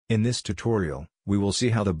In this tutorial, we will see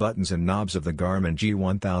how the buttons and knobs of the Garmin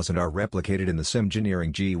G1000 are replicated in the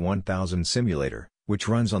Simgeneering G1000 simulator, which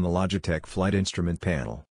runs on the Logitech Flight Instrument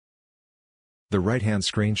Panel. The right-hand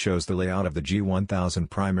screen shows the layout of the G1000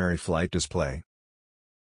 primary flight display.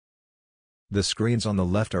 The screens on the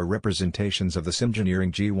left are representations of the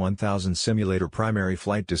Simgeneering G1000 simulator primary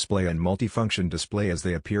flight display and multifunction display as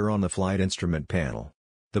they appear on the flight instrument panel.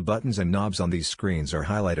 The buttons and knobs on these screens are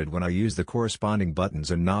highlighted when I use the corresponding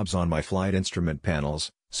buttons and knobs on my flight instrument panels,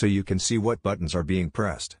 so you can see what buttons are being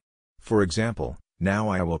pressed. For example, now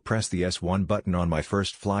I will press the S1 button on my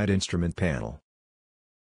first flight instrument panel.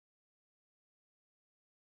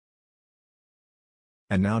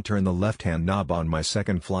 And now turn the left-hand knob on my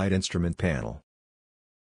second flight instrument panel.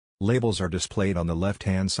 Labels are displayed on the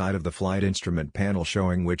left-hand side of the flight instrument panel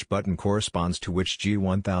showing which button corresponds to which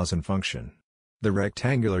G1000 function. The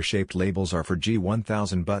rectangular-shaped labels are for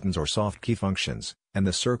G1000 buttons or soft key functions, and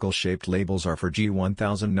the circle-shaped labels are for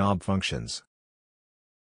G1000 knob functions.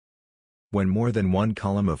 When more than one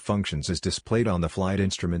column of functions is displayed on the flight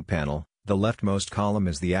instrument panel, the leftmost column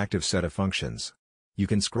is the active set of functions. You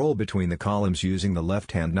can scroll between the columns using the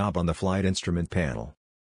left-hand knob on the flight instrument panel.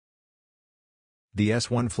 The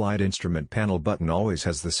S1 flight instrument panel button always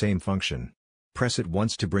has the same function. Press it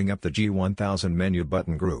once to bring up the G1000 menu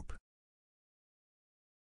button group.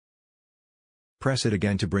 Press it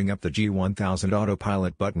again to bring up the G1000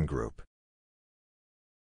 autopilot button group.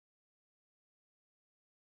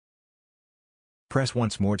 Press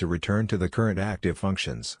once more to return to the current active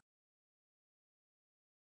functions.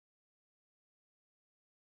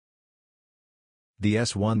 The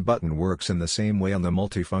S1 button works in the same way on the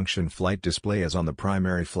multifunction flight display as on the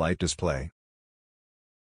primary flight display.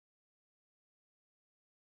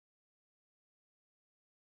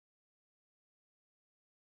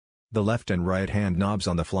 The left and right-hand knobs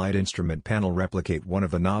on the flight instrument panel replicate one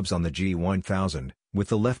of the knobs on the G1000, with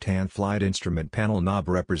the left-hand flight instrument panel knob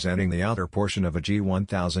representing the outer portion of a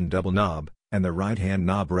G1000 double knob, and the right-hand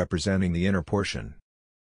knob representing the inner portion.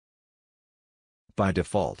 By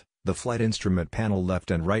default, the flight instrument panel left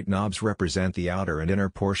and right knobs represent the outer and inner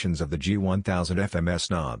portions of the G1000 FMS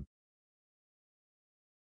knob.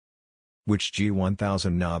 Which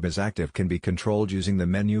G1000 knob is active can be controlled using the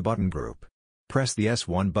menu button group. Press the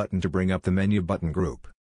S1 button to bring up the menu button group.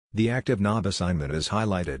 The active knob assignment is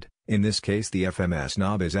highlighted, in this case the FMS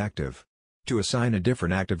knob is active. To assign a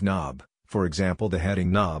different active knob, for example the heading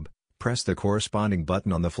knob, press the corresponding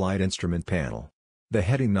button on the flight instrument panel. The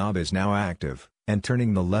heading knob is now active, and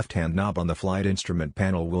turning the left-hand knob on the flight instrument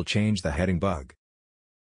panel will change the heading bug.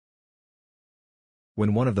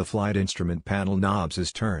 When one of the flight instrument panel knobs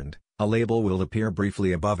is turned, a label will appear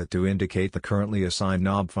briefly above it to indicate the currently assigned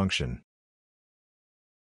knob function.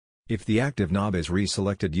 If the active knob is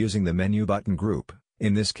reselected using the menu button group,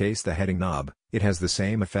 in this case the heading knob, it has the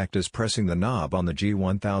same effect as pressing the knob on the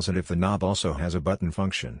G1000 if the knob also has a button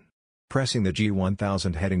function. Pressing the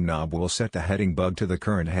G1000 heading knob will set the heading bug to the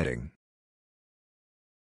current heading.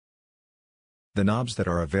 The knobs that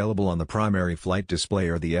are available on the primary flight display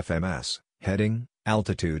are the FMS, heading,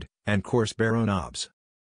 altitude, and course baro knobs.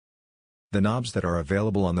 The knobs that are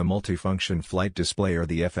available on the multifunction flight display are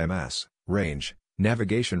the FMS, range,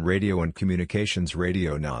 navigation radio and communications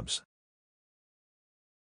radio knobs.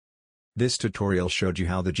 This tutorial showed you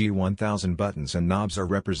how the G1000 buttons and knobs are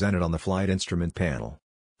represented on the flight instrument panel.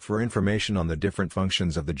 For information on the different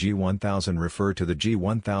functions of the G1000 refer to the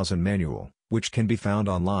G1000 manual, which can be found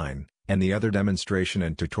online, and the other demonstration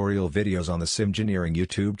and tutorial videos on the Simgeneering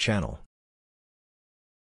YouTube channel.